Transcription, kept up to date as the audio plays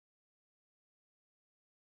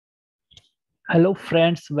Hello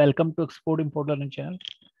friends, welcome to Export Import Learning channel.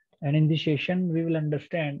 And in this session, we will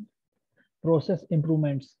understand process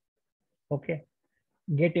improvements. Okay,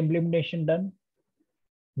 get implementation done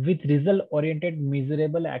with result-oriented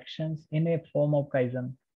measurable actions in a form of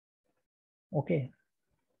Kaizen. Okay,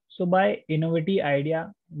 so by innovative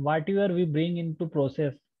idea, whatever we bring into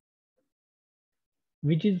process,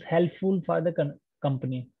 which is helpful for the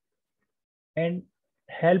company and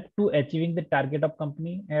help to achieving the target of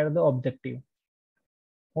company and the objective.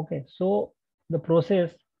 Okay, so the process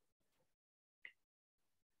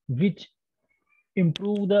which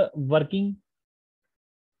improve the working,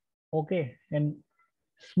 okay, and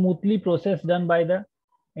smoothly process done by the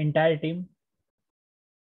entire team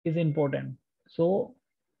is important. So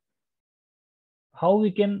how we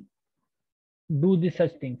can do these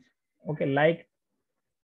such things? Okay, like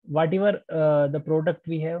whatever the product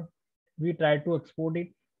we have, we try to export it.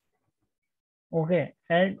 Okay,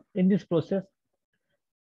 and in this process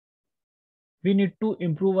we need to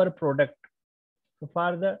improve our product. So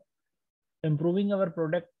for the improving our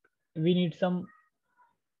product, we need some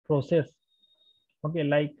process. Okay,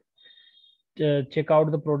 like check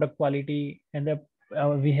out the product quality, and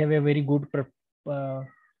we have a very good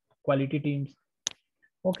quality teams.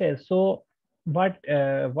 Okay, so what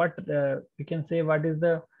we can say, what is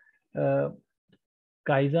the uh,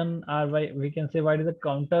 Kaizen, or why we can say what is the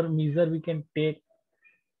counter measure we can take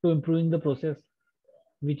to improving the process,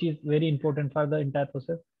 which is very important for the entire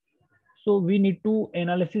process. So we need to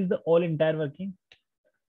analysis the all entire working.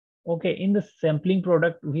 Okay, in the sampling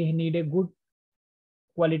product, we need a good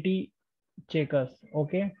quality checkers.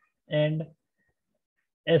 Okay, and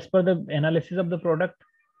as per the analysis of the product,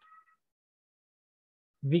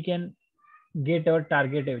 we can get our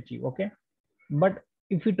target achieve. Okay, but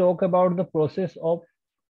if we talk about the process of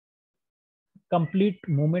complete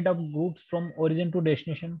movement of goods from origin to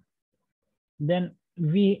destination, then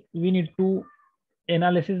we need to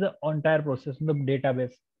analysis the entire process in the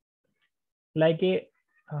database. Like a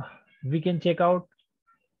we can check out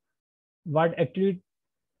what actually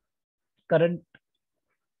current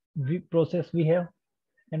process we have,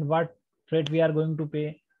 and what freight we are going to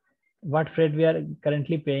pay, what freight we are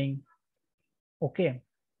currently paying. Okay,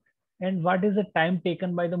 and what is the time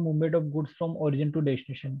taken by the movement of goods from origin to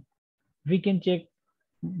destination. We can check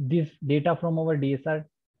this data from our DSR.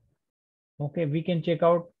 Okay, we can check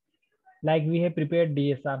out, like we have prepared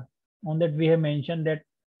DSR. On that we have mentioned that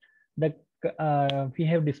the we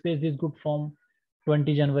have dispatched this good from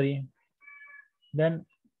 20 January. Then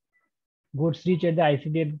goods reach at the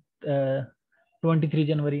ICD at 23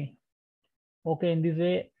 January. Okay, in this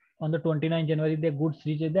way, on the 29 January, the goods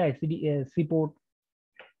reach at the ICD seaport.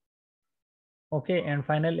 Okay, and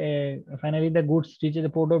finally the goods reach the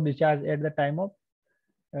port of discharge at the time of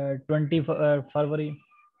 20 February.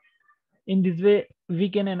 In this way, we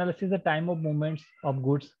can analyze the time of movements of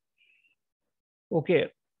goods.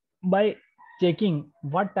 Okay, by checking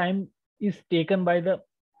what time is taken by the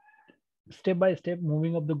step by step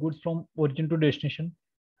moving of the goods from origin to destination,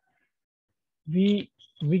 we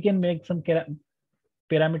can make some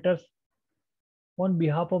parameters. On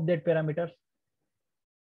behalf of that parameters,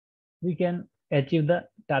 we can achieve the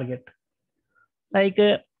target. Like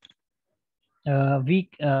we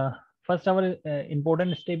first our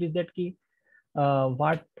important step is that key,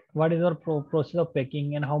 what is our process of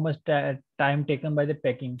packing and how much time taken by the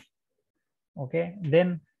packing. Okay,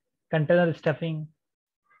 then container stuffing.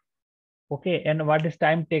 Okay, and what is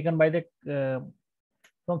time taken by the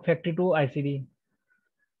from factory to ICD.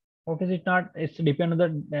 Okay, so it's depend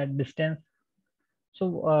on the distance.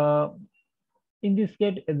 So in this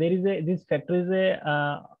case, there is a this factor is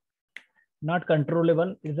a not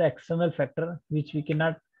controllable. It's an external factor which we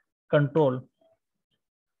cannot control.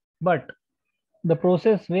 But the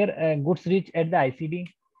process where goods reach at the ICD,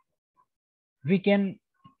 we can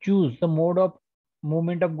choose the mode of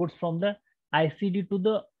movement of goods from the ICD to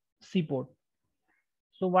the seaport.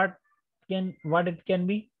 So what it can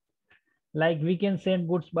be, like we can send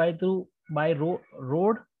goods by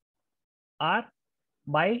road or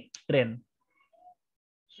by train.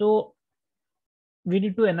 So we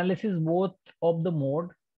need to analysis both of the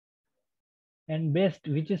mode and best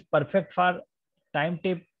which is perfect for time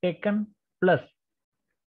taken plus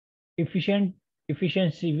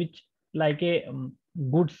efficiency, which like a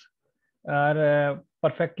goods are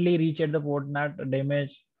perfectly reach at the port, not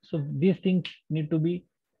damaged. So these things need to be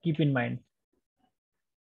keep in mind.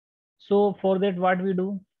 So for that, what we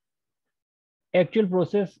do, actual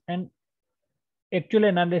process and actual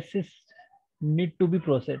analysis need to be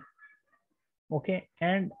processed. Okay,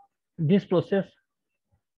 and this process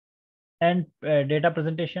and data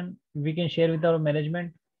presentation we can share with our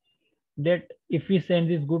management. that if we send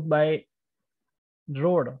this good by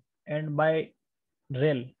road and by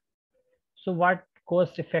rail, so what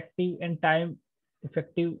cost effective and time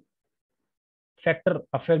effective factor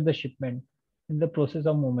affect the shipment in the process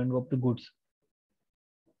of movement of the goods.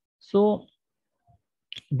 So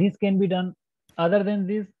this can be done. Other than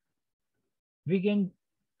this, we can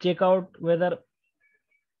check out whether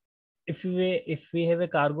if we have a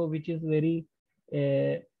cargo which is very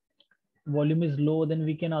volume is low, then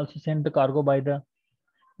we can also send the cargo by the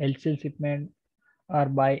LCL shipment or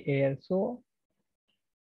by air. So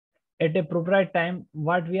at a appropriate time,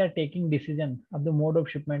 what we are taking decision of the mode of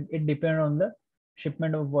shipment, it depend on the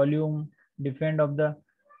shipment of volume, depend of the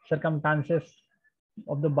circumstances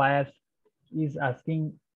of the buyers is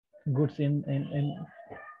asking goods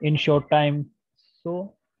in short time.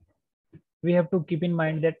 So we have to keep in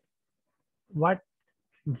mind that what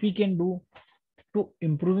we can do to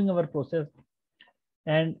improving our process,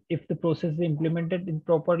 and if the process is implemented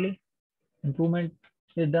properly, improvement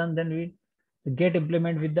is done, then we get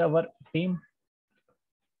implement with our team,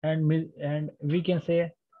 and we can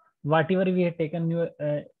say whatever we have taken new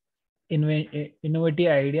innovative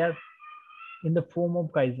ideas in the form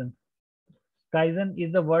of kaizen. Kaizen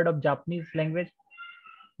is the word of Japanese language,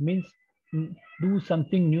 means do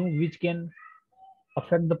something new which can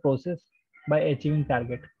affect the process by achieving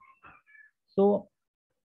target. So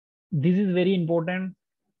this is very important.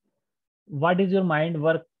 What is your mind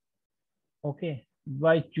work? Okay,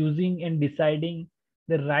 by choosing and deciding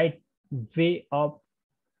the right way of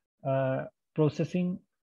processing,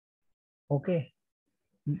 okay,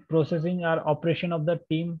 processing or operation of the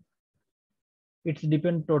team, it's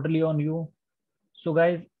depend totally on you. So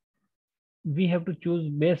guys, we have to choose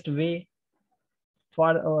best way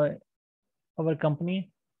for our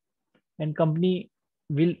company, and company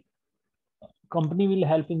will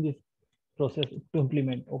help in this process to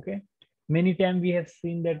implement. Okay, many times we have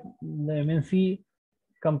seen that the MNC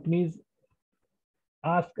companies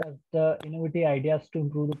ask us the innovative ideas to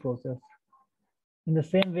improve the process. In the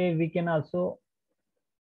same way, we can also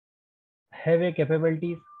have a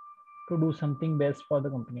capabilities to do something best for the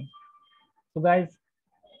company. So guys,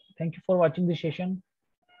 thank you for watching this session.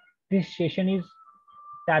 This session is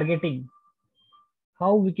targeting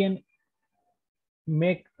how we can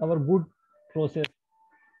make our good process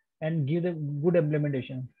and give the good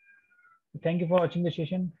implementation. Thank you for watching the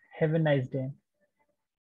session. Have a nice day.